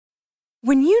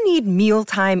When you need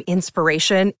mealtime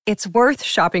inspiration, it's worth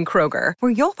shopping Kroger,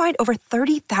 where you'll find over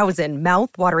 30,000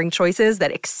 mouth-watering choices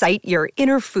that excite your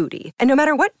inner foodie. And no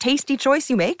matter what tasty choice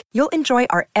you make, you'll enjoy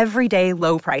our everyday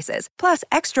low prices, plus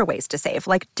extra ways to save,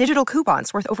 like digital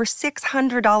coupons worth over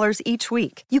 $600 each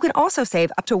week. You can also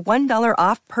save up to $1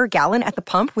 off per gallon at the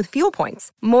pump with fuel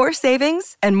points. More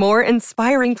savings and more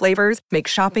inspiring flavors make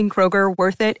shopping Kroger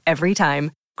worth it every time.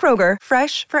 Kroger,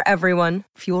 fresh for everyone.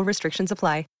 Fuel restrictions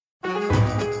apply.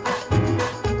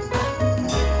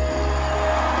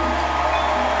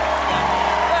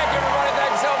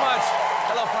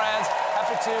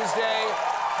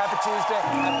 Happy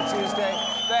Tuesday.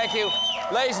 Thank you.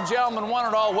 Ladies and gentlemen, one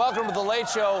and all, welcome to The Late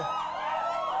Show.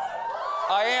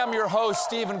 I am your host,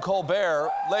 Stephen Colbert.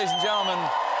 Ladies and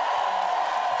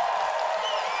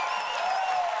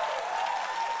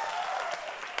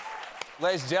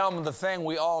gentlemen, the thing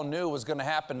we all knew was going to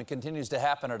happen and continues to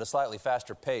happen at a slightly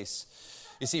faster pace.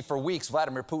 You see, for weeks,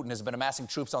 Vladimir Putin has been amassing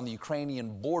troops on the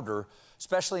Ukrainian border,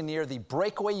 especially near the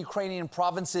breakaway Ukrainian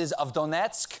provinces of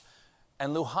Donetsk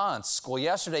and Luhansk. Well,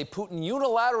 yesterday, Putin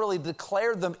unilaterally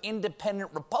declared them independent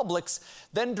republics,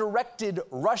 then directed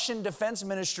Russian Defense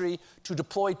Ministry to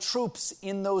deploy troops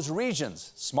in those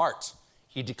regions. Smart.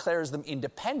 He declares them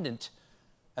independent,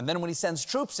 and then when he sends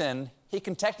troops in, he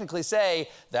can technically say,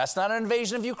 that's not an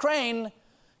invasion of Ukraine,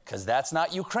 because that's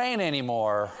not Ukraine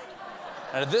anymore.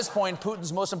 And at this point,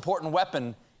 Putin's most important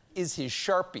weapon is his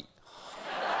Sharpie.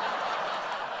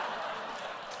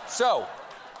 So,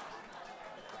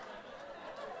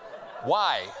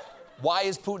 why? Why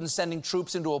is Putin sending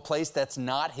troops into a place that's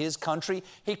not his country?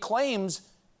 He claims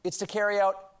it's to carry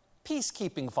out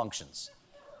peacekeeping functions.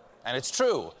 And it's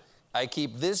true. I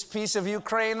keep this piece of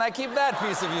Ukraine, I keep that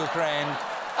piece of Ukraine.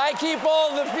 I keep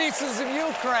all the pieces of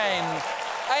Ukraine.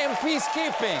 I am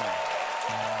peacekeeping.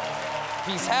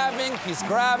 Peace having, peace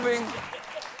grabbing.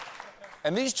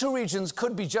 And these two regions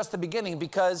could be just the beginning,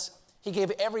 because he gave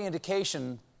every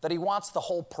indication that he wants the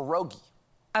whole pierogi.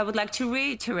 I would like to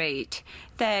reiterate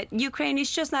that Ukraine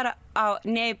is just not our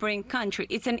neighboring country.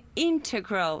 It's an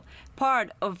integral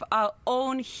part of our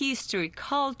own history,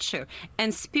 culture,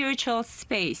 and spiritual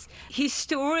space.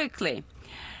 Historically,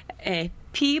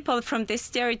 people from this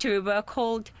territory were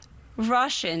called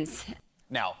Russians.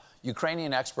 Now,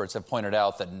 Ukrainian experts have pointed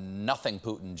out that nothing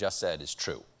Putin just said is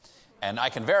true. And I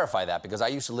can verify that because I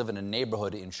used to live in a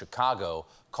neighborhood in Chicago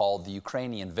called the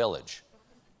Ukrainian Village,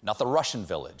 not the Russian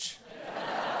Village.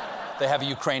 They have a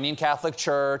Ukrainian Catholic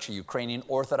church, a Ukrainian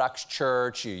Orthodox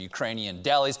church, a Ukrainian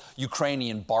delis,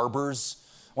 Ukrainian barbers.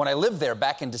 When I lived there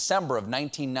back in December of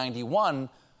 1991,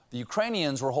 the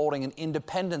Ukrainians were holding an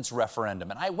independence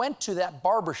referendum. And I went to that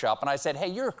barbershop and I said, hey,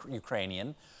 you're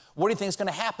Ukrainian. What do you think is going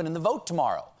to happen in the vote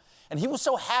tomorrow? And he was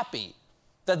so happy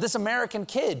that this American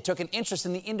kid took an interest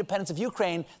in the independence of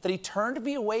Ukraine that he turned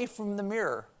me away from the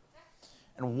mirror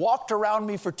and walked around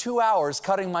me for 2 hours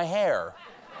cutting my hair,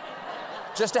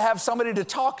 just to have somebody to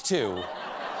talk to,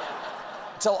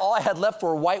 until all I had left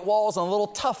were white walls and a little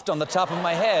tuft on the top of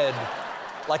my head,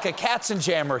 like a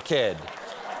Katzenjammer kid.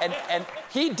 And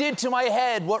he did to my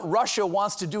head what Russia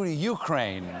wants to do to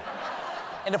Ukraine.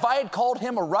 And if I had called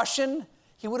him a Russian,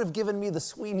 he would have given me the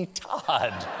Sweeney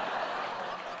Todd.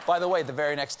 By the way, the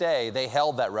very next day, they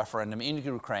held that referendum in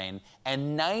Ukraine,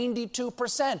 and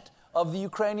 92% of the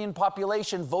Ukrainian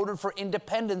population voted for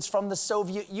independence from the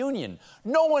Soviet Union.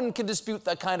 No one can dispute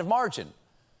that kind of margin.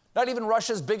 Not even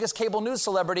Russia's biggest cable news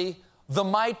celebrity, the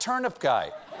My Turnip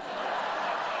guy.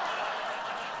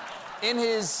 In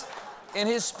his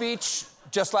speech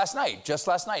just last night,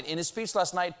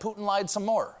 Putin lied some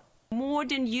more.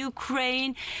 Modern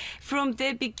Ukraine from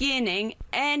the beginning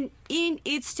and in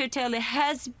its totality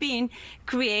has been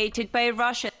created by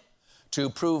Russia. To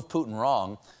prove Putin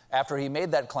wrong, after he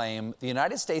made that claim, the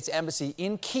United States Embassy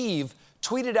in Kyiv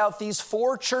tweeted out these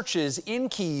 4 churches in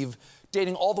Kyiv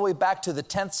dating all the way back to the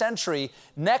 10th century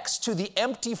next to the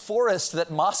empty forest that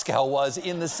Moscow was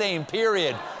in the same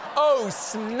period. Oh,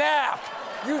 snap!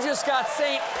 You just got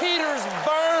St. Peter's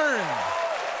burned!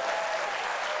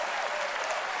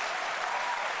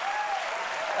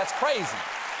 That's crazy.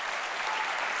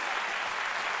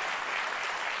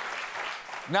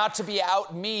 Not to be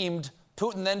out-memed,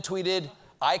 Putin then tweeted,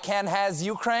 ICANN has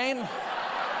Ukraine?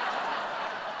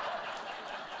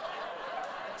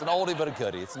 It's an oldie but a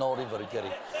goodie.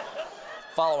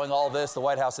 Following all this, the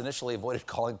White House initially avoided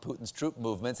calling Putin's troop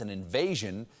movements an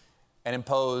invasion and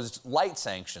imposed light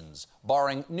sanctions,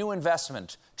 barring new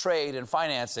investment, trade, and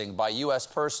financing by U.S.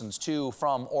 persons to,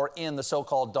 from, or in the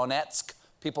so-called Donetsk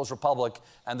People's Republic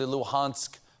and the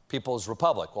Luhansk People's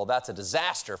Republic. Well, that's a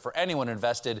disaster for anyone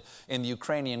invested in the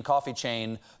Ukrainian coffee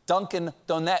chain Dunkin'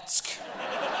 Donetsk.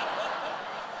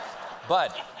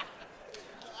 But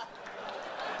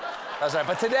that's right.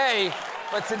 But today,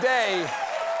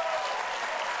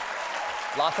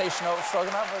 latte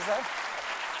stroganoff, was that?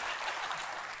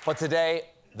 But today,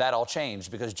 that all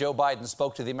changed because Joe Biden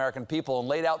spoke to the American people and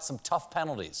laid out some tough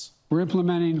penalties. We're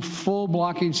implementing full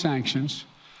blocking sanctions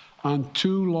on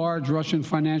two large Russian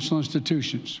financial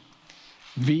institutions,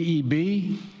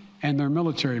 VEB and their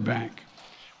military bank.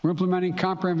 We're implementing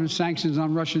comprehensive sanctions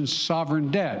on Russia's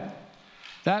sovereign debt.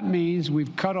 That means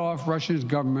we've cut off Russia's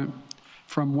government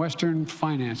from Western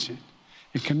financing.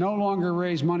 It can no longer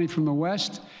raise money from the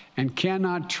West and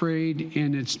cannot trade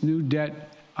in its new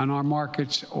debt on our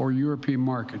markets or European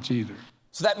markets either.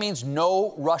 So that means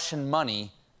no Russian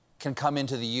money can come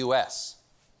into the U.S.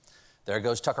 There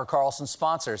goes Tucker Carlson's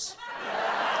sponsors.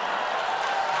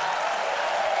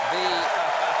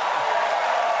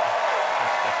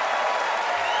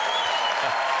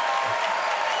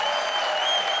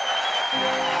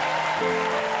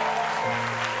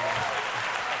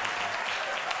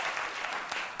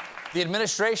 The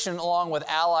administration, along with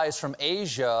allies from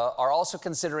Asia, are also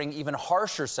considering even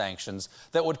harsher sanctions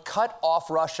that would cut off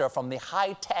Russia from the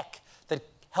high tech that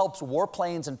helps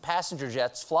warplanes and passenger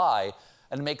jets fly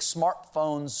and make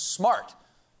smartphones smart.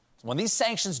 When these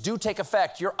sanctions do take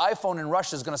effect, your iPhone in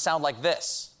Russia is going to sound like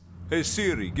this. Hey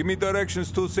Siri, give me directions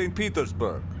to St.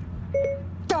 Petersburg.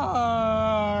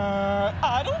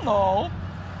 I don't know.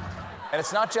 And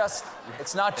it's not just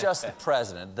the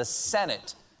president. The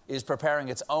Senate is preparing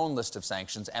its own list of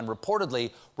sanctions, and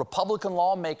reportedly, Republican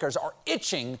lawmakers are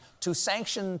itching to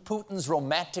sanction Putin's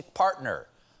romantic partner.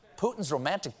 Putin's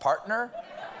romantic partner?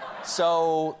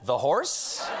 So, the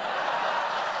horse?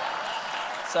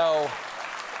 So,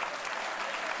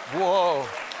 whoa.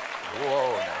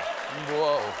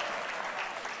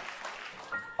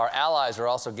 Our allies are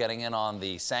also getting in on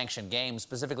the sanction game,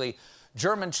 specifically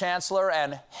German Chancellor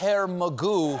and Herr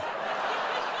Magoo,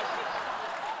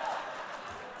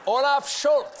 Olaf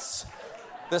Scholz.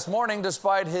 This morning,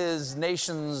 despite his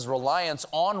nation's reliance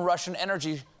on Russian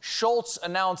energy, Scholz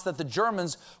announced that the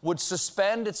Germans would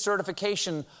suspend its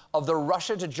certification of the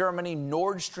Russia to Germany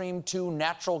Nord Stream 2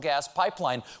 natural gas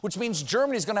pipeline, which means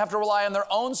Germany's going to have to rely on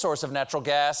their own source of natural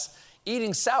gas,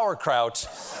 eating sauerkraut.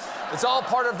 It's all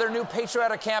part of their new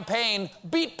patriotic campaign,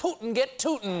 Beat Putin, Get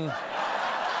Tootin'.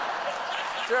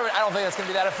 Germany, I don't think it's going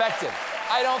to be that effective.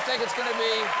 I don't think it's going to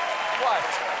be, what?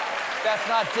 That's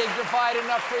not dignified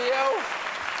enough for you?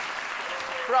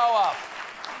 Grow up.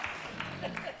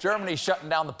 Germany shutting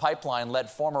down the pipeline led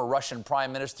former Russian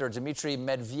Prime Minister Dmitry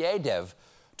Medvedev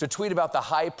to tweet about the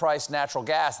high-priced natural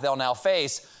gas they'll now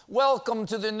face. Welcome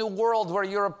to the new world where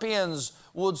Europeans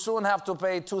would soon have to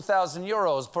pay 2,000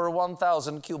 euros per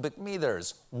 1,000 cubic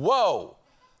meters. Whoa,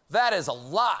 that is a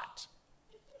lot.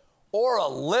 Or a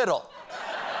little.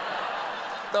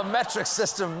 The metric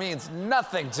system means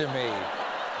nothing to me.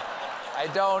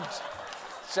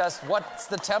 What's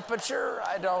the temperature?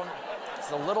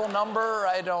 It's a little number.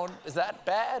 Is that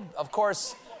bad? Of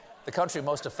course, the country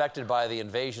most affected by the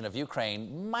invasion of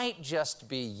Ukraine might just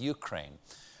be Ukraine,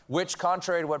 which,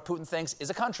 contrary to what Putin thinks, is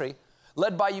a country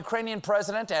led by Ukrainian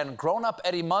President and grown-up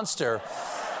Eddie Munster,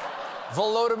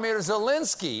 Volodymyr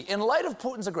Zelensky. In light of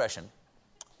Putin's aggression,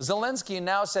 Zelensky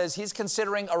now says he's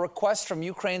considering a request from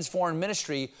Ukraine's foreign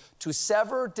ministry to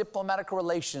sever diplomatic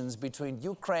relations between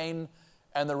Ukraine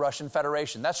and the Russian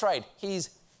Federation. That's right, he's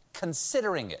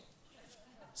considering it.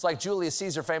 It's like Julius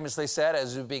Caesar famously said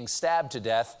as he was being stabbed to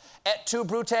death, "Et tu,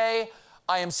 Brute,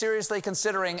 I am seriously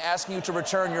considering asking you to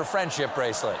return your friendship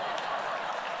bracelet."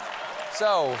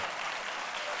 So,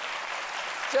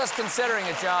 just considering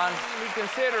it, John. We're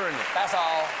considering it. That's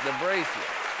all. The bracelet.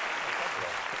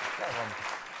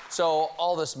 So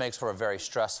all this makes for a very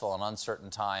stressful and uncertain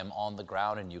time on the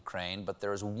ground in Ukraine, but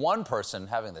there is one person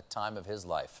having the time of his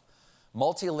life.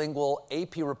 Multilingual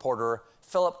AP reporter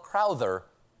Philip Crowther,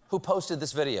 who posted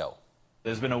this video.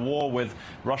 There's been a war with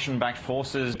Russian-backed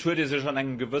forces. Un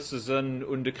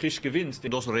Krieg gewinnt.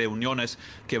 Dos reuniones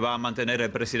que va a mantener el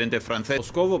presidente francés.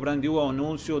 Moscovo brandiu o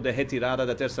anúncio de retirada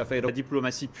da terça-feira. La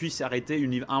diplomatie puisse arrêter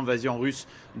une invasion russe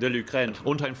de l'Ukraine.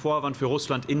 Und ein Vorwand für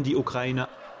Russland in die Ukraine.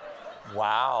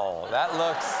 Wow, that's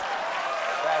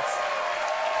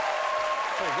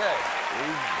pretty good.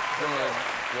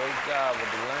 Great job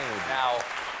with the language. Now,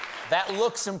 that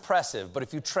looks impressive, but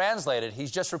if you translate it,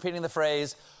 he's just repeating the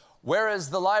phrase, "Where is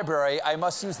the library? I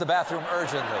must use the bathroom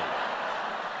urgently."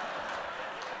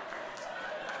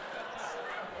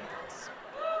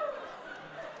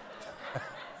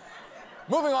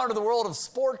 Moving on to the world of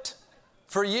sport.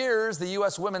 For years, the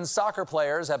U.S. women's soccer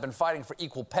players have been fighting for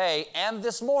equal pay, and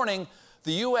this morning,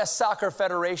 the U.S. Soccer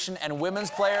Federation and women's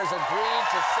players agreed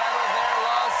to settle their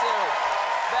lawsuit.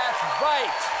 That's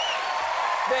right.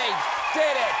 They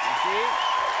did it. You see?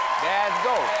 Guys,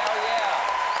 go. Hell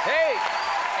yeah. Hey.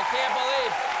 I can't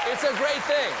believe it's a great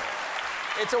thing.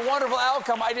 It's a wonderful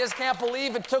outcome. I just can't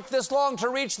believe it took this long to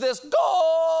reach this goal.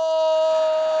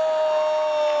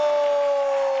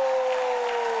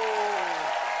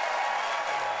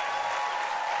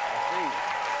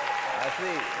 I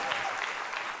see.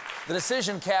 The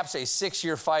decision caps a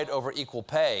 6-year fight over equal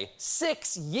pay.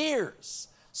 6 years.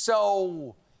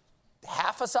 So,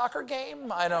 half a soccer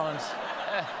game? I don't.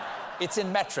 It's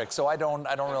in metric, so I don't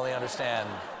really understand.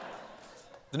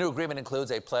 The new agreement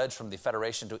includes a pledge from the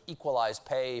Federation to equalize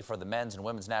pay for the men's and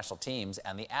women's national teams,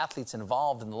 and the athletes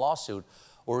involved in the lawsuit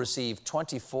will receive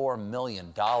 $24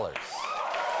 million.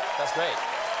 That's great.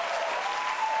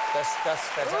 That's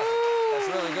fantastic. That's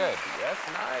really good. That's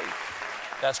nice.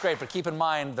 That's great, but keep in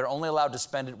mind, they're only allowed to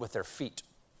spend it with their feet.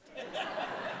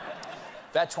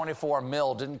 That 24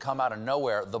 mil didn't come out of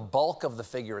nowhere. The bulk of the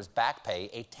figure is back pay,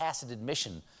 a tacit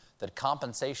admission that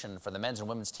compensation for the men's and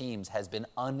women's teams has been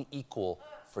unequal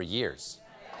for years.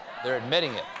 They're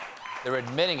admitting it. They're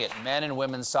admitting it. Men and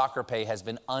women's soccer pay has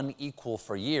been unequal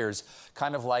for years,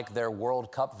 kind of like their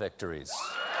World Cup victories.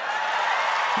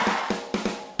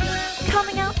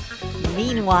 Coming up,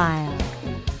 meanwhile.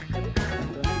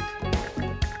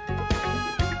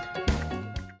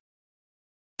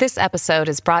 This episode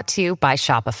is brought to you by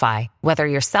Shopify. Whether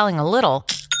you're selling a little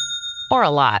or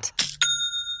a lot,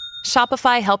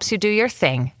 Shopify helps you do your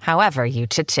thing, however you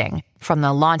cha-ching. From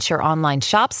the launch your online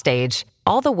shop stage,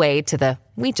 all the way to the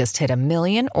we just hit 1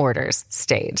 million orders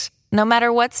stage. No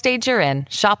matter what stage you're in,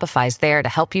 Shopify's there to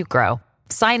help you grow.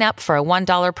 Sign up for a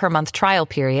 $1 per month trial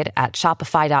period at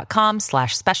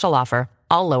shopify.com/special offer,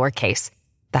 all lowercase.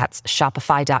 That's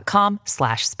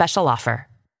shopify.com/special offer.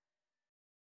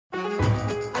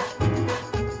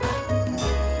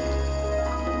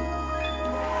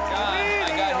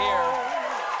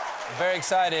 Very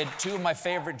excited. Two of my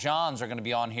favorite Johns are going to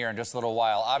be on here in just a little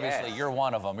while. Obviously, Yes. You're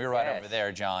one of them. You're right Yes. over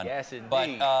there, John. Yes, indeed.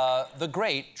 But the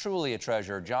great, truly a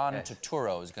treasure, John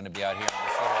Turturro is going to be out here in just a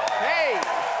little while. Hey.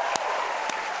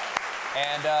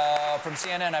 And from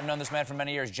CNN, I've known this man for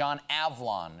many years. John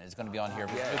Avlon is going to be on here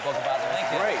for his new book about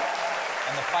Lincoln. Great.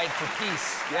 And the fight for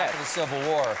peace Yes. after the Civil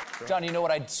War. John, you know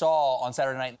what I saw on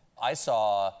Saturday night? I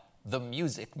saw The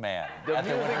Music Man. The at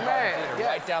Music Winter Garden Man, Theater, yes.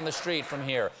 right down the street from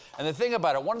here. And the thing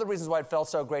about it, one of the reasons why it felt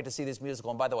so great to see this musical,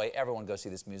 and by the way, everyone go see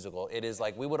this musical. It is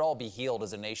like we would all be healed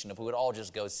as a nation if we would all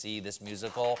just go see this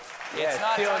musical. Yes, It's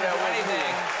not feel trying to that do way.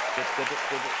 anything.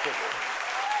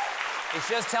 It's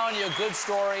just telling you a good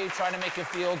story, trying to make you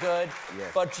feel good.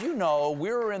 Yes. But you know, we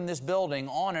were in this building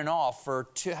on and off for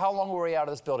how long were we out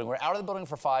of this building? We were out of the building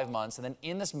for 5 months, and then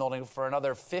in this building for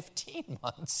another 15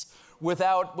 months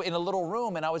in a little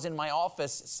room, and I was in my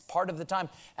office part of the time,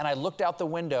 and I looked out the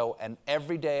window, and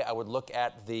every day I would look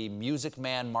at the Music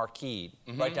Man marquee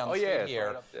right down the street here,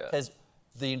 right up there. because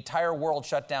the entire world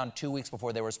shut down 2 weeks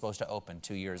before they were supposed to open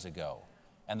 2 years ago.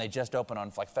 And they just opened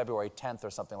on like February 10th or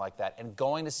something like that. And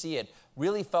going to see it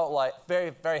really felt like very,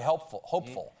 very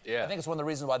hopeful. Yeah. I think it's one of the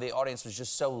reasons why the audience was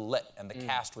just so lit and the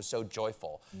cast was so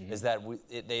joyful, is that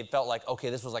they felt like, okay,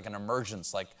 this was like an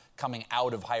emergence, like coming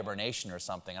out of hibernation or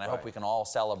something. And I hope we can all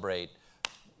celebrate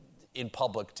in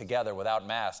public together without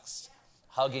masks,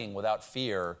 hugging without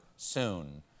fear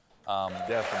soon.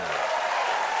 Definitely.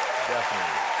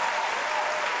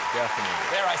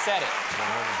 There, I said it.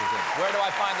 100%. Where do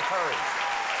I find the courage?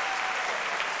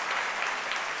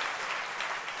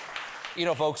 You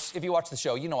know, folks, if you watch the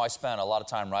show, you know I spent a lot of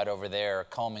time right over there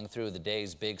combing through the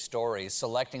day's big stories,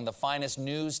 selecting the finest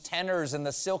news tenors and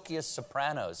the silkiest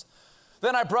sopranos.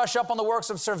 Then I brush up on the works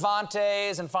of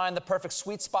Cervantes and find the perfect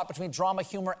sweet spot between drama,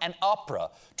 humor, and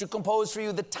opera to compose for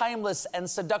you the timeless and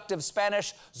seductive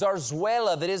Spanish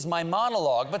zarzuela that is my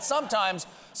monologue. But sometimes,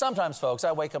 folks,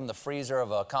 I wake up in the freezer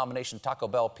of a combination Taco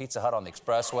Bell Pizza Hut on the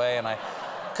expressway, and I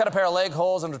cut a pair of leg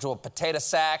holes into a potato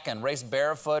sack and race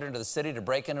barefoot into the city to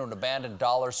break into an abandoned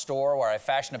dollar store where I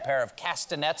fashion a pair of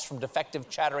castanets from defective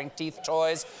chattering teeth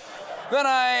toys. Then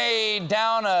I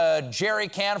down a jerry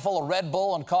can full of Red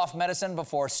Bull and cough medicine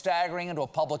before staggering into a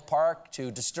public park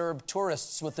to disturb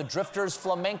tourists with the Drifters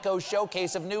Flamenco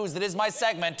showcase of news that is my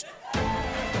segment.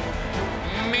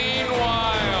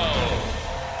 Meanwhile.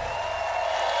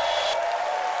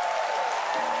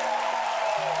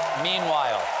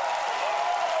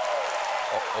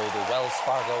 Oh, the Wells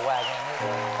Fargo wagon is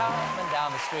coming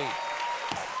down the street.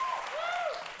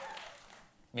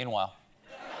 Meanwhile.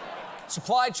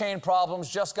 Supply chain problems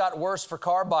just got worse for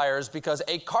car buyers because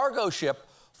a cargo ship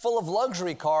full of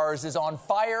luxury cars is on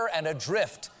fire and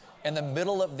adrift in the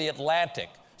middle of the Atlantic.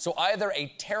 So either a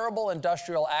terrible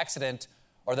industrial accident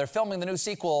or they're filming the new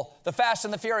sequel, The Fast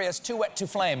and the Furious, Too Wet, Too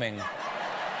Flaming.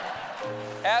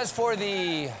 As for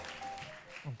the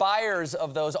buyers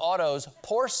of those autos,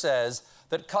 Porsche says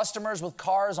that customers with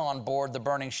cars on board the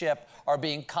burning ship are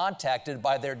being contacted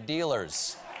by their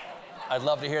dealers. I'd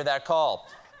love to hear that call.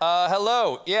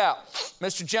 Hello, yeah,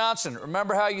 Mr. Johnson,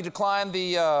 remember how you declined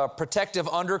the protective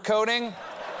undercoating?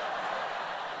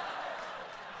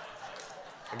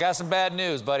 I got some bad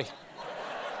news, buddy.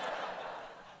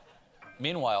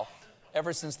 Meanwhile,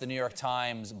 ever since the New York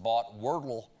Times bought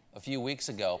Wordle a few weeks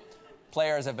ago,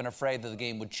 players have been afraid that the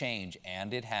game would change,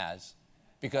 and it has.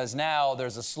 Because now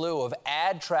there's a slew of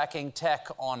ad-tracking tech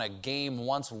on a game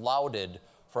once lauded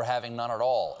for having none at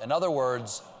all. In other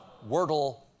words,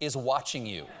 Wordle is watching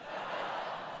you.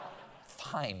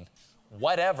 Fine,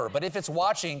 whatever. But if it's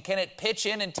watching, can it pitch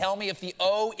in and tell me if the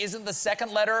O isn't the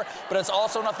second letter, but it's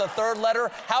also not the third letter?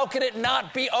 How can it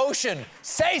not be ocean?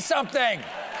 Say something!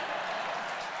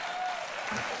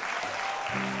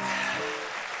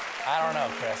 I don't know,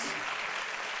 Chris.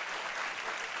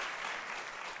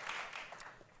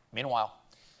 Meanwhile,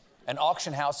 an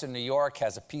auction house in New York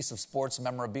has a piece of sports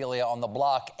memorabilia on the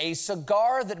block, a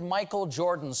cigar that Michael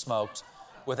Jordan smoked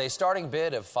with a starting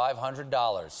bid of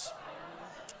 $500.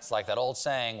 It's like that old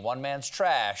saying, one man's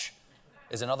trash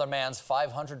is another man's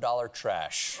 $500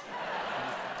 trash.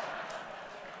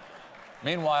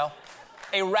 Meanwhile,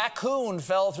 a raccoon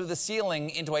fell through the ceiling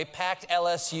into a packed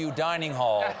LSU dining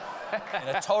hall. In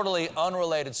a totally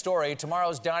unrelated story,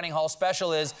 tomorrow's dining hall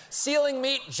special is ceiling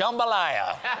meat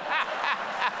jambalaya.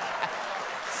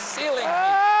 Ceiling meat.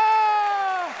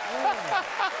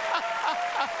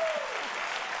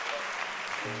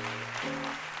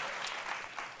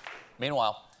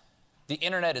 Meanwhile, the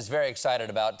internet is very excited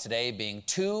about today being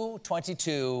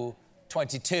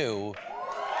 2/22/22.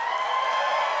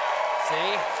 See?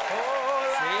 See?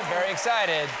 Very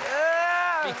excited.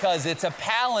 Because it's a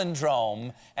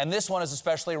palindrome, and this one is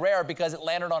especially rare because it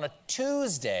landed on a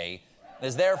Tuesday and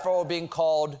is therefore being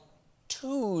called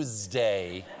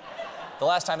Tuesday. The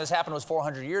last time this happened was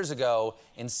 400 years ago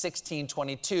in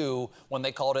 1622 when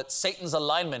they called it Satan's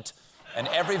alignment, and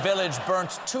every village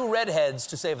burnt 2 redheads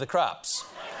to save the crops.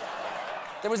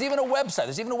 There's even a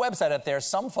website out there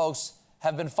some folks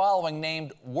have been following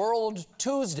named World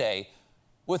Tuesday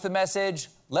with the message,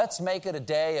 let's make it a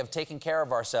day of taking care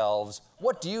of ourselves.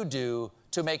 What do you do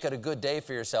to make it a good day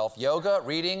for yourself? Yoga,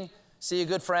 reading, see a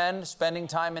good friend, spending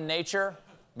time in nature?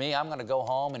 Me, I'm gonna go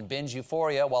home and binge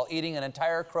Euphoria while eating an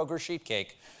entire Kroger sheet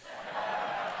cake.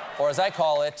 Or as I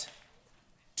call it,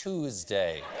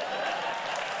 Tuesday.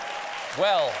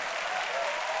 Well,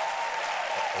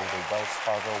 the old Wells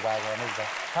Fargo wagon is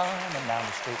coming down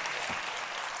the street.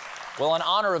 Well, in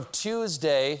honor of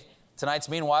Tuesday, tonight's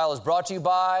Meanwhile is brought to you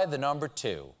by the number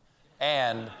 2.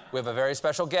 And we have a very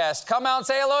special guest. Come out and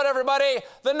say hello to everybody.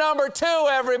 The number 2,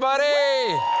 everybody.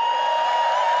 Woo!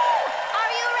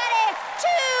 Are you ready to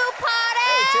party?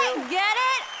 Hey, 2. Get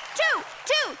it? 2,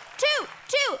 2, 2,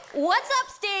 2. What's up,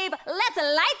 Steve? Let's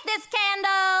light this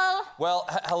candle. Well,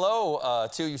 hello,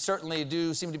 2. You certainly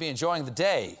do seem to be enjoying the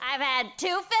day. I've had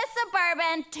 2 fists of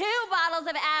bourbon, 2 bottles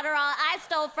of Adderall I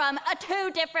stole from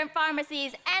 2 different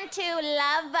pharmacies, and 2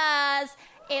 lovers.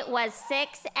 It was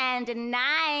 6 and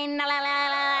 9. La, la, la,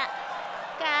 la.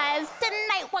 Guys,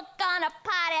 tonight we're gonna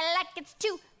party like it's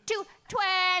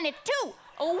 2/22.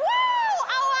 Woo!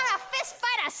 I want a fist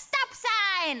fight, a stop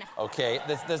sign. Okay,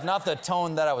 there's not the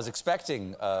tone that I was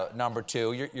expecting, number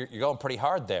 2. You're going pretty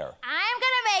hard there. I'm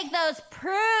gonna make those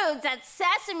prudes at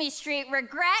Sesame Street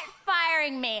regret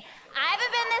firing me. I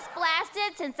haven't been this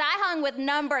blasted since I hung with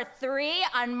number 3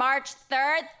 on March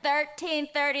 3rd,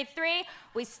 1333.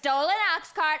 We stole an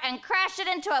ox cart and crashed it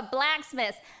into a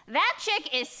blacksmith. That chick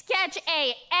is sketch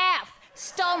AF.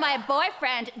 Stole my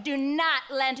boyfriend. Do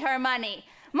not lend her money.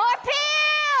 More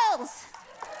pills!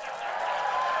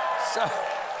 So,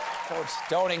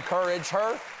 don't encourage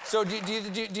her. So do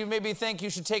you maybe think you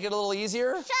should take it a little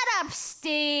easier? Shut up,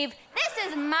 Steve. This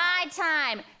is my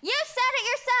time. You said it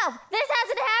yourself. This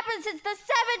hasn't happened since the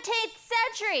 17th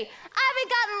century. I haven't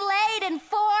gotten laid in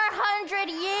 400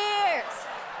 years.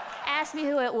 Ask me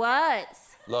who it was.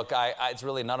 Look, it's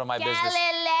really none of my business.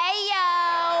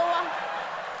 Galileo.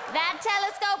 That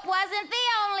telescope wasn't the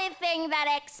only thing that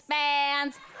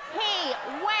expands. He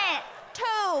went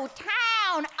to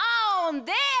town on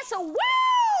this. Woo!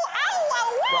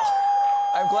 Well,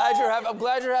 I'm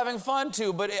glad you're having fun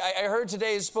too, but I heard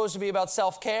today is supposed to be about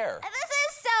self-care. This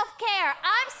is self-care.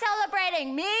 I'm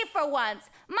celebrating me for once.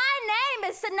 My name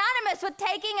is synonymous with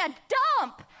taking a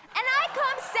dump. And I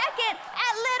come second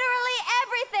at literally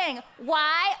everything.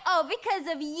 Why? Oh, because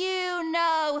of you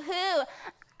know who.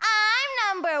 I'm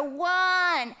number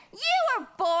 1.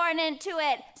 into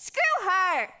it. Screw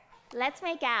her. Let's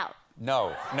make out.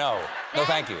 No,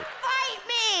 thank you. Fight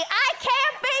me. I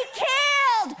can't be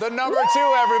killed. The number 2,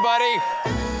 everybody.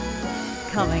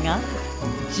 Coming up,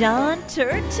 John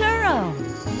Turturro.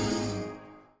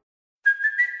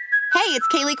 Hey, it's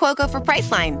Kaylee Cuoco for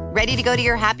Priceline. Ready to go to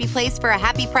your happy place for a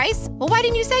happy price? Well, why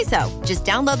didn't you say so? Just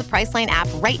download the Priceline app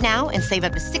right now and save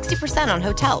up to 60% on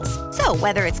hotels. So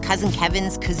whether it's Cousin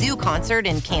Kevin's Kazoo Concert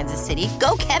in Kansas City,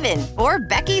 go Kevin, or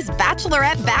Becky's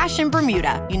Bachelorette Bash in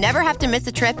Bermuda, you never have to miss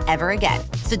a trip ever again.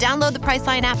 So download the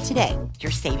Priceline app today.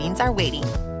 Your savings are waiting.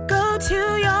 Go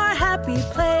to your happy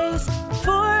place for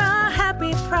a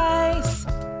happy price.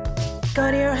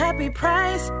 Go to your happy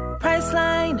price,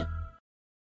 Priceline.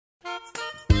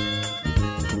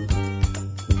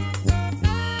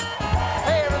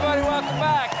 Hey, everybody, welcome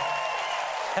back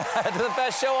to the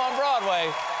best show on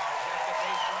Broadway.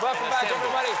 Welcome back,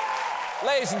 everybody.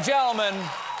 Ladies and gentlemen,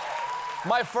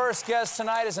 my first guest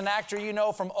tonight is an actor you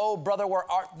know from Oh, Brother, Where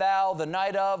Art Thou, The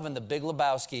Night Of, and The Big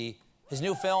Lebowski. His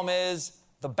new film is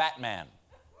The Batman.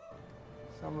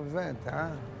 Some event,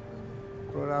 huh?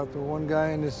 Brought out the one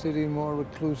guy in the city more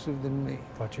reclusive than me.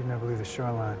 Thought you'd never leave the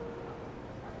shoreline.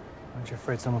 Aren't you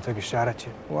afraid someone will take a shot at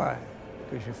you? Why?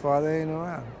 Because your father ain't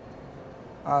around.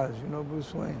 Oz, you know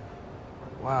Bruce Wayne?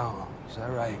 Wow, is that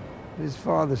right? His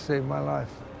father saved my life.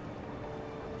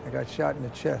 I got shot in the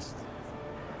chest.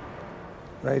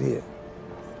 Right here.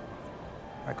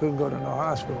 I couldn't go to no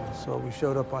hospital, so we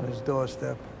showed up on his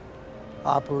doorstep.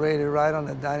 Operated right on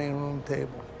the dining room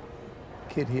table.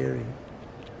 Kid here,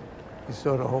 he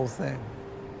saw the whole thing.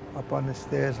 Up on the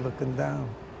stairs looking down.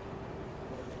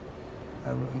 I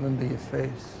remember your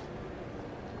face.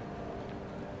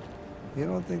 You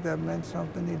don't think that meant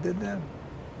something he did then?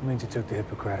 It means you took the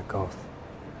Hippocratic Oath.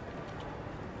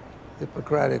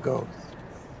 Hippocratic Oath.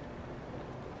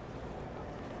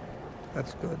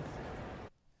 That's good.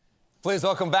 Please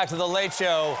welcome back to The Late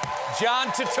Show, John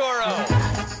Turturro.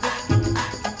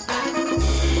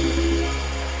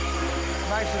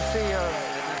 Nice to see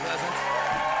you.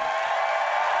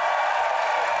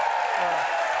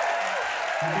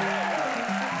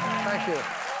 Thank you.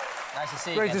 Nice to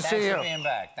see you. Great again. to Thanks see for you. being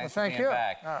back. Thanks Well, for thank being you.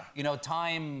 back. You know,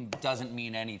 time doesn't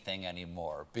mean anything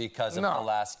anymore because of No. the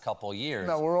last couple years.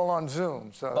 No, we're all on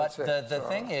Zoom, so But that's the it.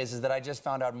 thing is that I just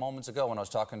found out moments ago when I was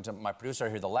talking to my producer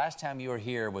here, the last time you were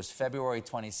here was February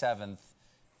 27th,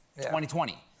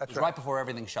 2020. That's it was right before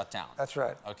everything shut down. That's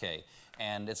right. Okay.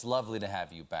 And it's lovely to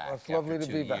have you back. Well, it's lovely after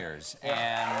to 2 be back. years. Yeah.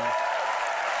 And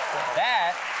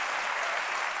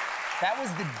that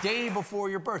was the day before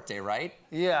your birthday, right?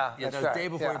 Yeah, Yeah, that's the right. day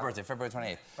before Yeah. your birthday, February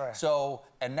 28th. Right. So,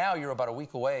 and now you're about a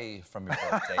week away from your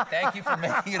birthday. Thank you for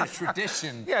making it a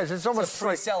tradition. Yes, it's almost to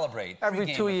pre-celebrate. every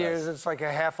pre-game 2 with years, us. it's like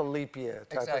a half a leap year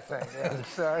type Exactly. of thing. Yeah,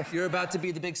 so, You're about to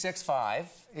be the big 6'5".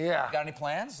 Yeah. Got any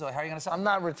plans? So how are you going to celebrate? I'm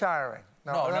not retiring.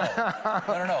 No. But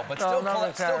No, still, I'm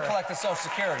not still retiring. collect the Social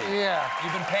Security. Yeah.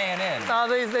 You've been paying in. No,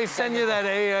 they send you that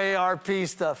AARP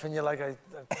stuff, and you're like, I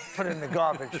put it in the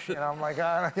garbage. You know, I'm like,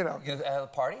 you know. You have a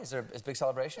party? Is there a big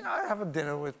celebration? I have a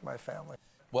dinner with my family.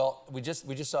 Well, we just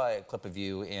saw a clip of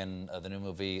you in the new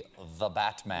movie, The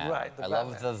Batman. Right, I The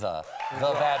love Batman. the Batman.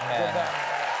 The Batman.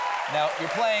 Now, you're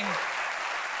playing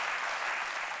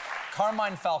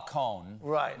Carmine Falcone,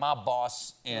 Right. mob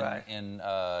boss in Right.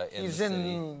 He's the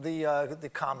in city. the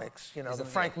comics, you know, He's the in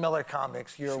Frank the- Miller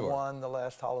comics, Year Sure. One, The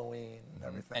Last Halloween, and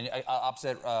everything. And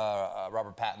opposite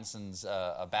Robert Pattinson's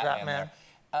Batman. Batman.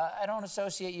 There. I don't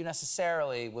associate you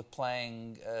necessarily with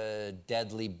playing a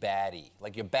deadly baddie,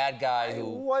 like you're a bad guy who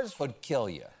would kill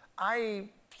you. I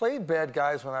played bad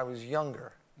guys when I was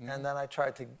younger, Mm-hmm. and then I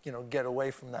tried to, you know, get away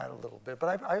from that a little bit.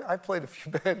 But I played a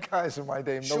few bad guys in my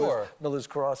day. Sure. Miller's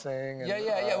Crossing. And,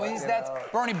 Yeah. Well, you that's know,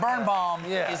 Bernie Birnbaum.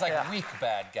 Yeah, He's like yeah. a weak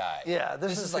bad guy. Yeah,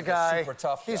 this is the like guy. a super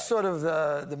tough guy. He's sort of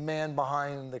the man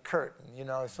behind the curtain, you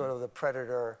know, sort of the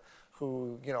predator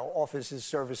who, you know, offers his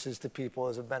services to people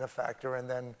as a benefactor, and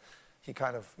then he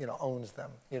kind of, you know, owns them,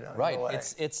 you know. Right. In a way.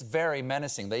 It's very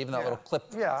menacing. Even that little clip.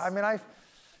 Yeah, I mean, I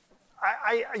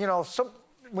you know,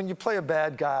 when you play a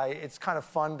bad guy, it's kind of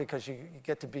fun because you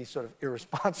get to be sort of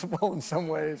irresponsible in some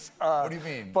ways. What do you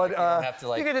mean? But Like, you don't have to,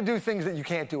 like- you get to do things that you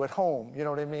can't do at home. You know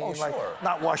what I mean? Oh, Like sure.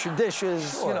 not wash your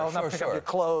dishes. Sure, you know, not sure, pick up sure. your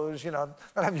clothes. You know,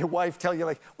 not have your wife tell you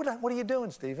like, what are you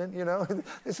doing, Stephen? You know,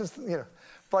 this is, you know.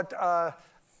 But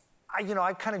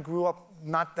I kind of grew up.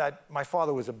 Not that my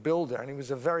father was a builder, and he was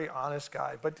a very honest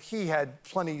guy, but he had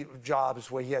plenty of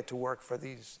jobs where he had to work for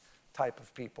these type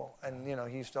of people, and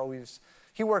he used to always.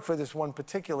 He worked for this one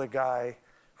particular guy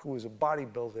who was a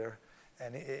bodybuilder,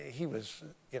 And he was,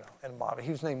 you know, and Marvel.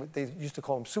 He was named. They used to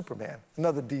call him Superman,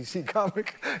 another DC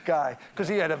comic guy, because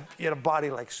he had a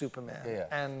body like Superman. Yeah.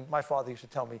 And my father used to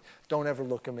tell me, don't ever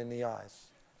look him in the eyes.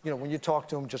 You know, when you talk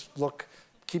to him, just look,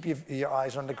 keep your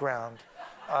eyes on the ground.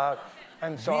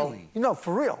 And so, Really? you know,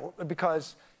 for real,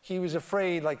 because he was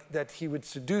afraid like that he would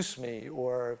seduce me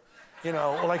or. You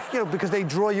know, or like, you know, because they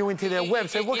draw you into their web.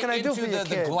 Say, what can I do for your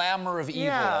kid? The glamour of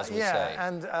evil, as we say.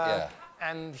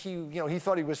 And he, you know, he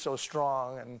thought he was so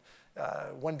strong. And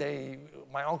one day,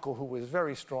 my uncle, who was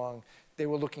very strong, they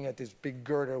were looking at this big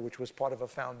girder, which was part of a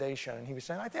foundation. And he was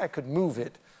saying, I think I could move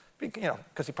it, you know,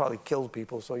 because he probably killed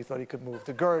people, so he thought he could move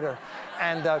the girder.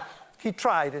 And he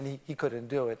tried, and he couldn't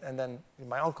do it. And then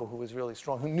my uncle, who was really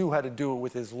strong, who knew how to do it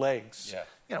with his legs,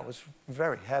 you know, was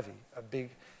very heavy, a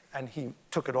big. And he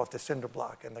took it off the cinder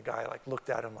block, and the guy like looked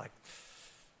at him like,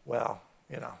 well,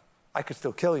 you know, I could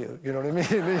still kill you. You know what I mean?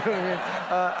 You know what I mean?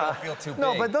 Don't feel too big.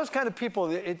 No, but those kind of people,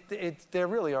 they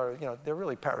really are, you know, they're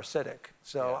really parasitic.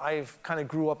 So I've kind of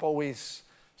grew up always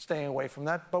staying away from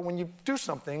that. But when you do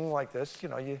something like this, you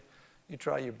know, you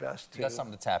try your best to. You got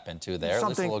something to tap into there. At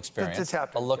least a little experience. To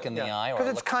tap a look in the eye. Because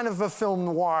it's kind of a film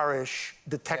noir-ish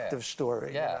detective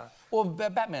story. Yeah. You know? Well,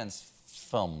 Batman's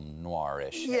film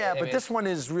noir-ish. Yeah, but this one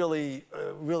is really,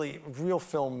 really real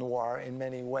film noir in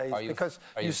many ways because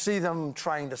you see them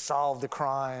trying to solve the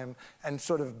crime and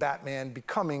sort of Batman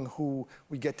becoming who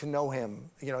we get to know him.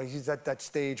 You know, he's at that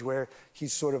stage where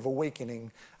he's sort of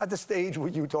awakening. At the stage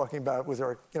what you were talking about with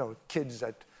our, you know, kids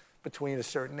at between a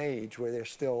certain age where they're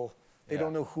still, they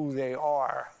don't know who they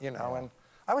are, you know. And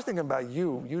I was thinking about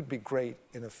you. You'd be great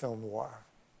in a film noir.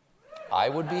 I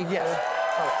would be? Yes.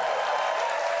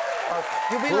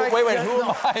 You'd be wait, who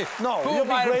am I? No, you'd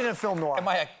be great in film noir. Am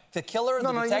I the killer,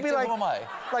 the detective? You'd be like, who am I?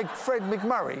 Like Fred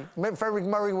McMurray. Remember Fred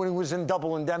McMurray when he was in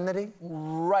Double Indemnity?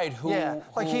 Right,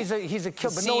 like he's a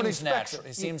killer, but no one expects it.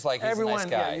 He seems like he's a nice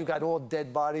guy. Yeah, you got all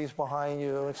dead bodies behind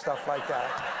you and stuff like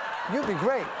that. You'd be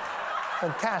great.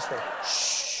 Fantastic.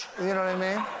 Shh. You know what I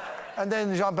mean? And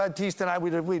then Jean-Baptiste and I,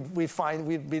 we'd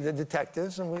be the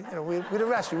detectives, and we'd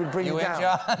arrest you, we'd bring you down. You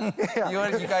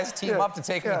and John, you guys team up to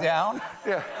take me down?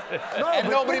 Yeah. No, and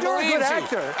nobody believes you.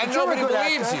 Actor. And nobody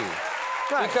believes you.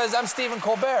 Right. Because I'm Stephen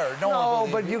Colbert. No,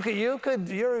 but you're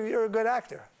a good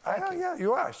actor. Yeah,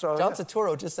 you are. So John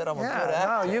Turturro just said I'm a good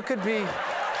actor. No, you could be.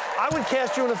 I would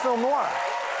cast you in a film noir.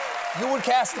 You would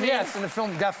cast me? Yes, in a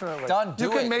film, definitely. Done. Do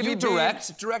you could it. Maybe you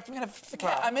direct me in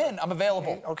I'm in. I'm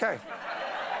available. Okay.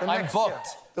 I'm booked.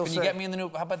 Can you get me in the new?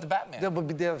 How about the Batman?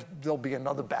 There'll be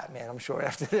another Batman, I'm sure,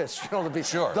 after this. There'll be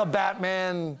the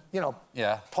Batman, you know.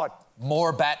 Yeah. Part.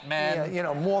 More Batman. Yeah, you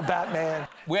know, more Batman.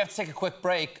 We have to take a quick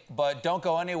break, but don't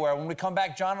go anywhere. When we come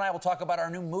back, John and I will talk about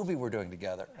our new movie we're doing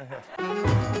together.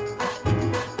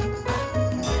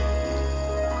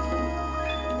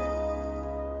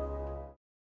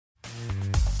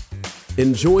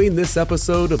 Enjoying this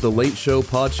episode of The Late Show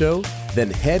Pod Show? Then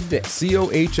head to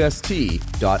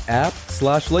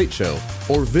cohst.app/Late Show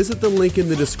or visit the link in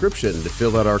the description to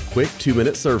fill out our quick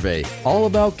 2-minute survey, all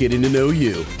about getting to know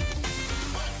you.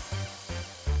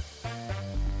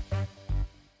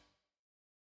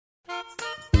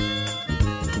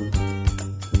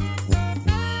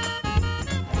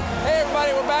 Hey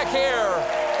everybody, we're back here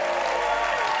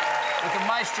with the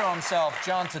maestro himself,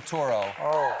 John Turturro.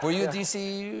 Oh, were you a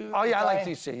DC? Oh yeah, guy? I like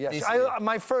DC. Yes, DC.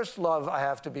 My first love, I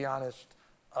have to be honest,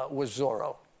 was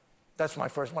Zorro. That's my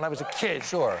first. When I was a kid.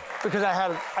 Sure. Because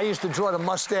I used to draw the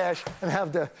mustache and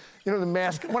have the, you know, the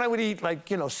mask. When I would eat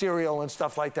like, you know, cereal and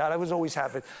stuff like that, I was always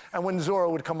have it. And when Zorro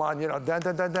would come on, you know, da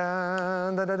da da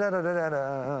da da da da da da da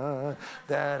da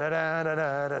da da da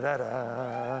da da da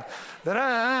da.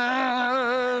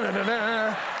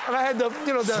 And I had the,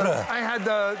 you know,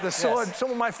 the sword. Yes. So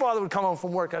when my father would come home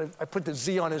from work, I put the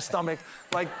Z on his stomach,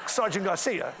 like Sergeant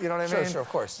Garcia. You know what I mean? Sure, of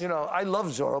course. You know, I love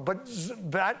Zorro, but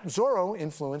Zorro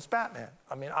influenced Batman.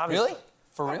 I mean, obviously. Really?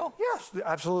 For real? Yes,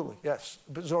 absolutely, yes.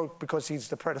 But Zorro, because he's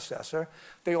the predecessor.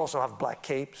 They also have black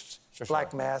capes,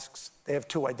 black masks. They have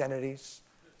 2 identities.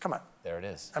 Come on. There it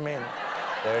is. I mean...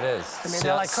 There it is. I mean,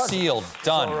 they're like cousins. Sealed,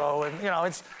 done. Zorro, and, you know,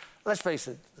 it's... Let's face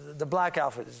it, the black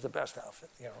outfit is the best outfit.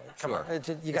 You know, come on. It's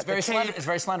very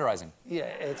slenderizing. Yeah,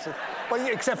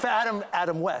 except for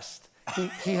Adam West.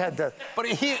 He had the. But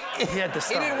he had the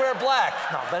style. He didn't wear black.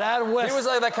 No, but Adam West. He was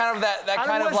like that kind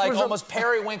of like almost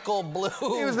periwinkle blue.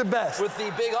 He was the best. With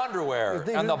the big underwear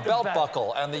and the belt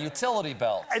buckle and the utility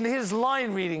belt. And his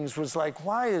line readings was like,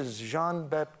 why is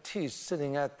Jean-Baptiste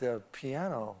sitting at the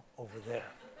piano over there?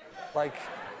 Like,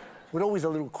 with always a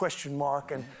little question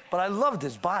mark. But I loved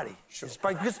his body. Sure.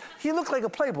 Because he looked like a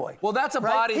playboy. Well, that's a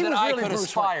body that I could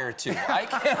aspire to.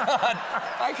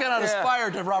 I cannot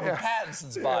aspire to Robert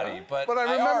Pattinson's body, but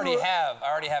I already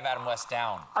have Adam West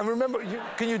down. I remember.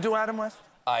 Can you do Adam West?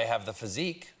 I have the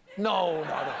physique. No.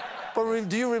 But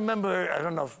do you remember, I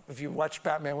don't know if you watched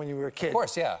Batman when you were a kid. Of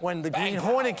course, yeah. When the Green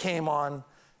Hornet came on,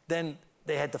 then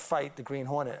they had to fight the Green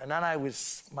Hornet. And then I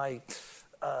was, I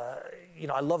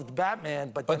loved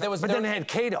Batman, but then they had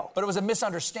Kato. But it was a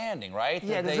misunderstanding, right?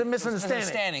 Yeah, there's a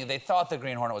misunderstanding. They thought the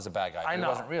Green Hornet was a bad guy, but he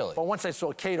wasn't really. But once I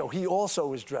saw Kato, he also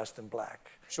was dressed in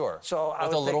black. Sure. So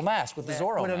with a little mask, with the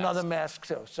Zorro mask. With another mask,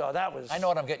 too. So that was... I know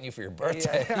what I'm getting you for your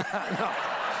birthday.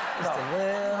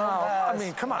 I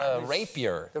mean, come on.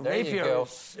 Rapier. The there rapier. You go.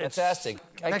 Fantastic.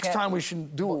 Next time we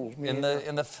should duel.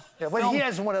 Well, he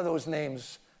has one of those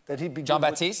names that he'd be John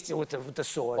Baptiste? With the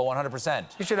sword. Oh,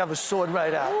 100%. He should have a sword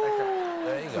right out.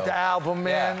 There you go. With the album,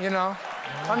 man, you know.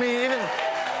 I mean, even...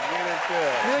 You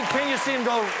think Pena seen him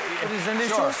go with his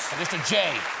initials? Sure. Just a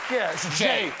J. Yeah, it's a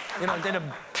J. You know, then a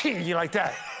P, like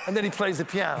that. And then he plays the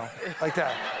piano, like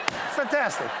that. It's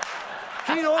fantastic.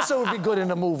 He also would be good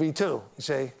in a movie, too, you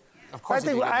see. Of course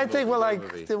I think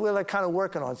we're kind of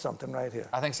working on something right here.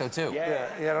 I think so, too. Yeah,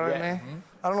 you know what I mean? Mm-hmm.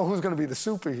 I don't know who's going to be the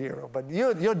superhero, but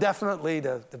you're definitely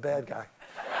the bad guy.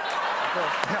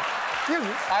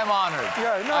 I'm honored.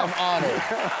 Yeah, no. I'm honored.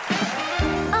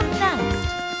 Up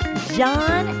next,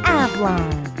 John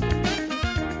Avlon.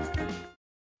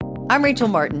 I'm Rachel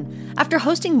Martin. After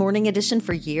hosting Morning Edition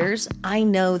for years, I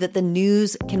know that the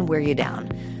news can wear you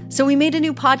down. So we made a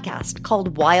new podcast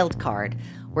called Wild Card,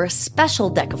 where a special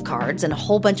deck of cards and a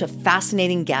whole bunch of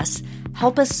fascinating guests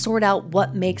help us sort out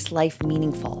what makes life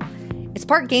meaningful. It's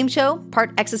part game show,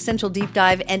 part existential deep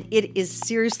dive, and it is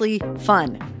seriously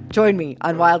fun. Join me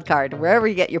on Wild Card, wherever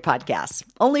you get your podcasts.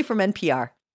 Only from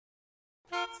NPR.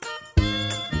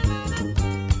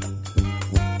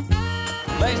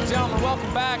 Ladies and gentlemen,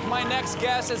 welcome back. My next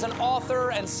guest is an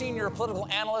author and senior political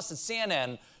analyst at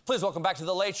CNN. Please welcome back to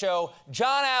The Late Show,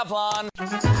 John Avlon.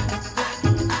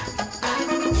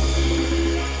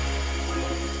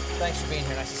 Thanks for being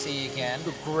here. Nice to see you again.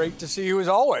 Great to see you as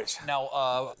always. Now,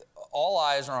 all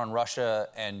eyes are on Russia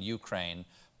and Ukraine.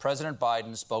 President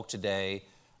Biden spoke today,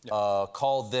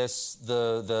 called this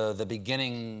the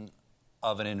beginning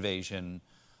of an invasion.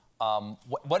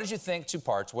 What did you think? Two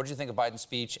parts. What did you think of Biden's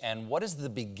speech? And what is the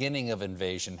beginning of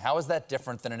invasion? How is that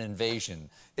different than an invasion?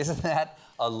 Isn't that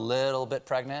a little bit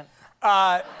pregnant?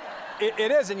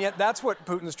 It is, and yet that's what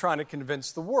Putin's trying to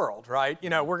convince the world, right? You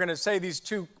know, we're going to say these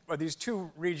two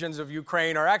regions of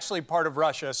Ukraine are actually part of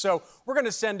Russia, so we're going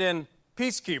to send in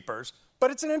peacekeepers,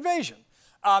 but it's an invasion.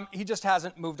 He just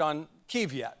hasn't moved on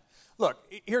Kyiv yet. Look,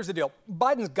 here's the deal.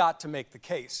 Biden's got to make the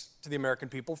case to the American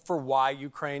people for why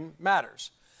Ukraine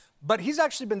matters. But he's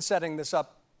actually been setting this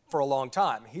up for a long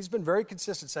time. He's been very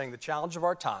consistent saying the challenge of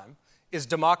our time is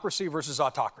democracy versus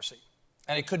autocracy.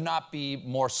 And it could not be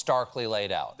more starkly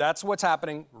laid out. That's what's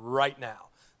happening right now.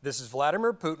 This is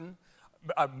Vladimir Putin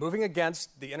moving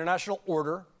against the international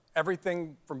order,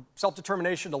 everything from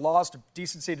self-determination to laws to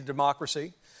decency to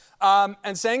democracy,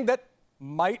 and saying that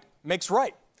might makes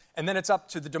right. And then it's up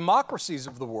to the democracies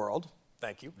of the world,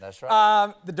 thank you. That's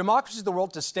right. The democracies of the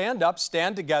world to stand up,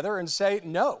 stand together, and say,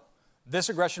 no, this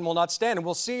aggression will not stand. And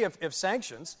we'll see if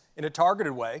sanctions, in a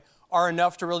targeted way, are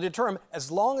enough to really deter him, as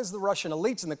long as the Russian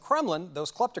elites in the Kremlin, those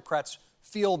kleptocrats,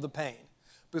 feel the pain.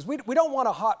 Because we don't want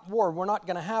a hot war. We're not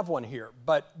going to have one here.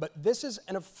 But this is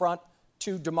an affront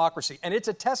to democracy. And it's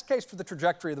a test case for the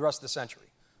trajectory of the rest of the century.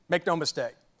 Make no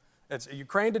mistake. It's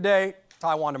Ukraine today,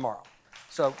 Taiwan tomorrow.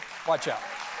 So watch out.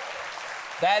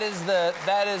 That is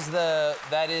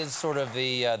sort of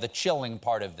the chilling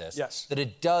part of this. Yes. That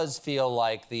it does feel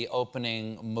like the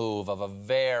opening move of a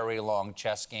very long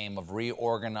chess game of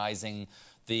reorganizing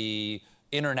the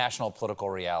international political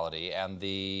reality and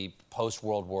the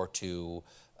post-World War II,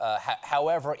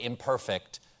 however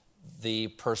imperfect the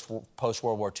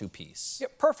post-World War II peace. Yeah,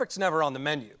 perfect's never on the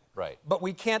menu. Right. But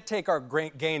we can't take our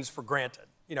gains for granted.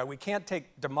 You know, we can't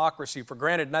take democracy for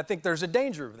granted, and I think there's a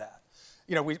danger of that.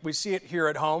 You know, we see it here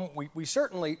at home. We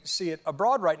certainly see it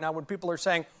abroad right now when people are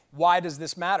saying, why does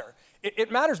this matter?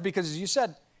 It matters because, as you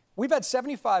said, we've had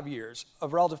 75 years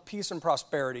of relative peace and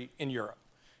prosperity in Europe.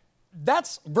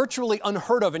 That's virtually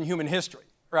unheard of in human history,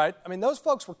 right? I mean, those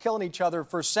folks were killing each other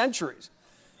for centuries.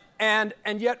 And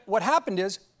yet what happened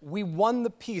is we won the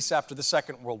peace after the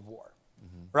Second World War,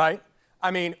 right?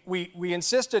 I mean, we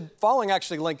insisted, following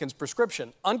actually Lincoln's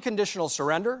prescription, unconditional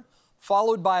surrender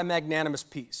followed by a magnanimous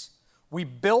peace. We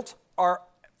built our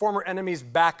former enemies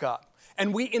back up,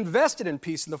 and we invested in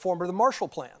peace in the form of the Marshall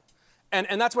Plan.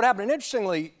 And that's what happened. And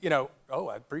interestingly,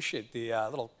 I appreciate the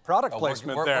little product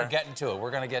placement there. We're getting to it.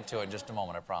 We're going to get to it in just a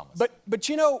moment, I promise. But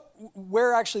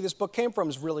where actually this book came from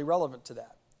is really relevant to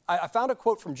that. I found a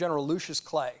quote from General Lucius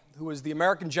Clay, who was the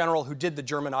American general who did the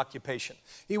German occupation.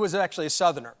 He was actually a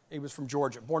Southerner. He was from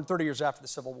Georgia, born 30 years after the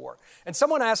Civil War. And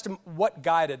someone asked him, what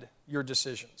guided your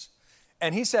decisions?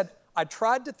 And he said, I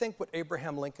tried to think what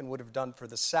Abraham Lincoln would have done for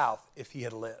the South if he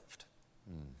had lived.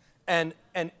 And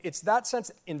it's that sense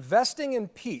that investing in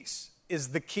peace is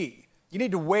the key. You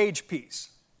need to wage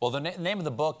peace. Well, the name of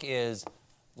the book is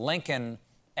Lincoln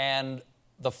and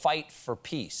the Fight for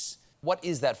Peace. What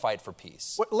is that fight for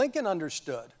peace? What Lincoln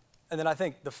understood, and then I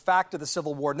think the fact of the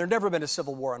Civil War, and there'd never been a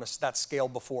Civil War on that scale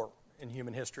before in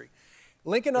human history.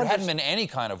 There hadn't been any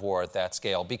kind of war at that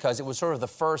scale because it was sort of the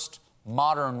first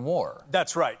modern war.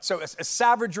 That's right. So a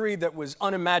savagery that was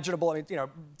unimaginable. I mean,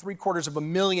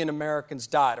 750,000 Americans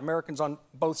died, Americans on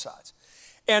both sides.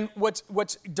 And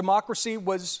what's democracy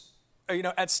was,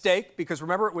 at stake, because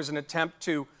remember, it was an attempt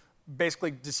to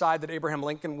basically decide that Abraham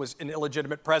Lincoln was an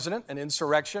illegitimate president, an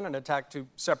insurrection, an attack to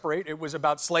separate. It was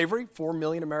about slavery, 4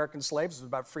 million American slaves. It was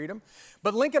about freedom.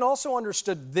 But Lincoln also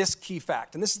understood this key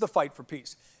fact, and this is the fight for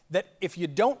peace, that if you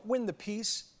don't win the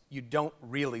peace, you don't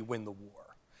really win the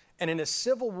war. And in a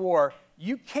civil war,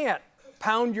 you can't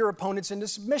pound your opponents into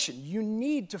submission. You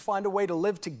need to find a way to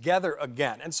live together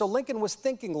again. And so Lincoln was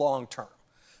thinking long term,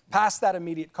 past that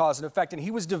immediate cause and effect, and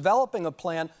he was developing a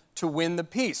plan to win the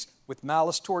peace with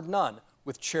malice toward none,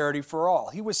 with charity for all.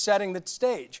 He was setting the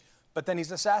stage, but then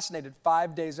he's assassinated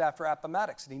 5 days after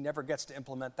Appomattox, and he never gets to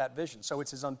implement that vision. So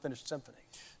it's his unfinished symphony.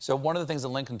 So one of the things that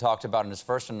Lincoln talked about in his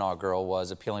first inaugural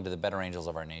was appealing to the better angels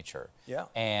of our nature. Yeah.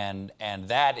 And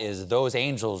that is, those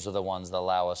angels are the ones that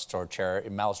allow us toward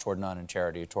malice toward none and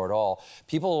charity toward all.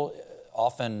 People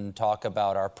often talk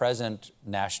about our present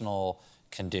national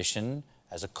condition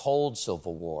as a cold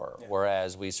civil war,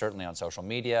 whereas we certainly on social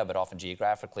media, but often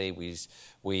geographically,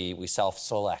 we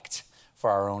self-select for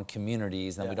our own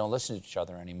communities, and we don't listen to each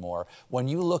other anymore. When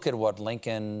you look at what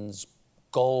Lincoln's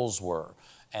goals were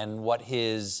and what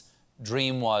his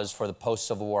dream was for the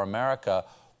post-Civil War America,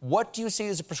 what do you see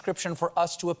as a prescription for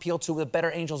us to appeal to the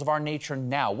better angels of our nature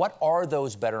now? What are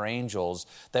those better angels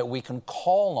that we can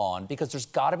call on? Because there's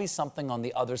got to be something on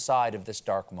the other side of this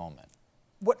dark moment.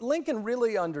 What Lincoln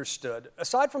really understood,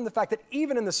 aside from the fact that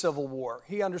even in the Civil War,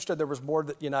 he understood there was more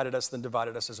that united us than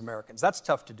divided us as Americans. That's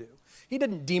tough to do. He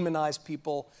didn't demonize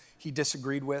people he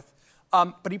disagreed with,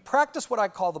 but he practiced what I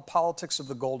call the politics of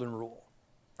the golden rule,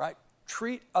 right?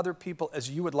 Treat other people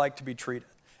as you would like to be treated.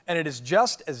 And it is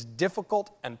just as difficult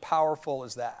and powerful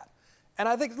as that. And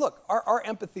I think, look, our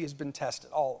empathy has been tested,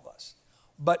 all of us.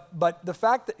 But the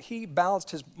fact that he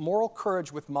balanced his moral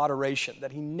courage with moderation,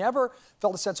 that he never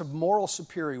felt a sense of moral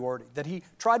superiority, that he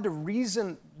tried to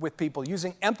reason with people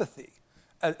using empathy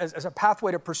as a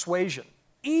pathway to persuasion,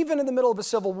 even in the middle of a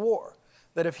civil war,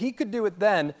 that if he could do it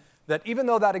then, that even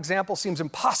though that example seems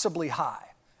impossibly high,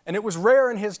 and it was rare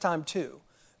in his time too,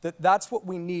 that's what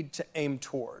we need to aim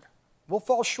toward. We'll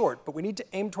fall short, but we need to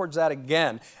aim towards that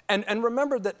again. And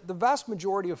remember that the vast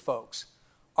majority of folks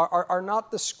are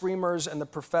not the screamers and the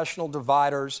professional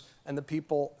dividers and the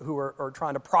people who are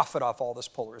trying to profit off all this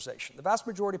polarization. The vast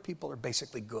majority of people are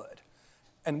basically good.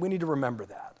 And we need to remember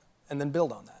that and then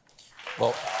build on that.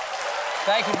 Well,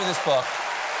 thank you for this book.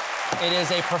 It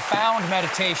is a profound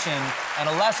meditation and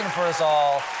a lesson for us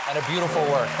all and a beautiful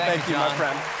work. Thank you, John. My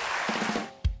friend.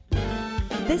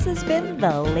 This has been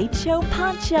The Late Show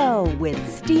Poncho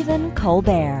with Stephen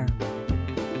Colbert.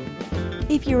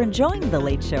 If you're enjoying The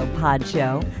Late Show Pod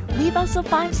Show, leave us a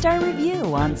 5-star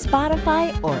review on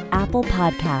Spotify or Apple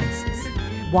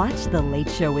Podcasts. Watch The Late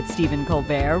Show with Stephen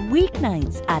Colbert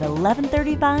weeknights at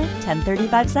 11:35,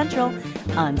 10:35 Central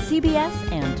on CBS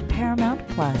and Paramount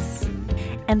Plus.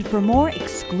 And for more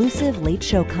exclusive Late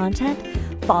Show content,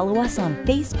 follow us on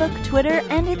Facebook, Twitter,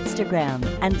 and Instagram,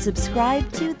 and subscribe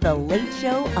to The Late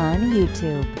Show on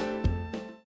YouTube.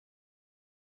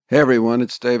 Hey everyone,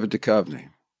 it's David Duchovny.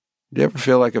 Do you ever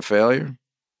feel like a failure?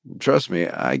 Trust me,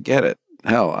 I get it.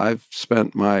 Hell, I've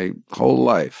spent my whole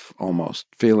life almost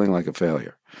feeling like a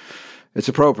failure. It's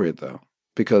appropriate, though,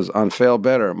 because on Fail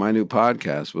Better, my new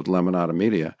podcast with Lemonada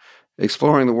Media,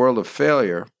 exploring the world of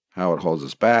failure, how it holds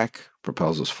us back,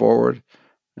 propels us forward,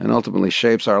 and ultimately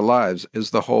shapes our lives,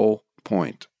 is the whole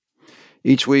point.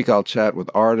 Each week, I'll chat with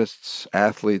artists,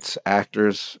 athletes,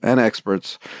 actors, and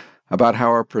experts about how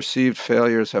our perceived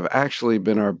failures have actually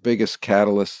been our biggest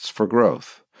catalysts for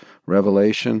growth,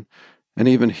 revelation, and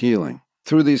even healing.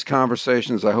 Through these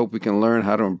conversations, I hope we can learn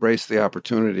how to embrace the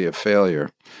opportunity of failure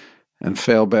and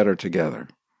fail better together.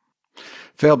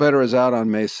 Fail Better is out on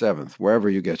May 7th, wherever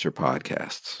you get your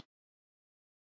podcasts.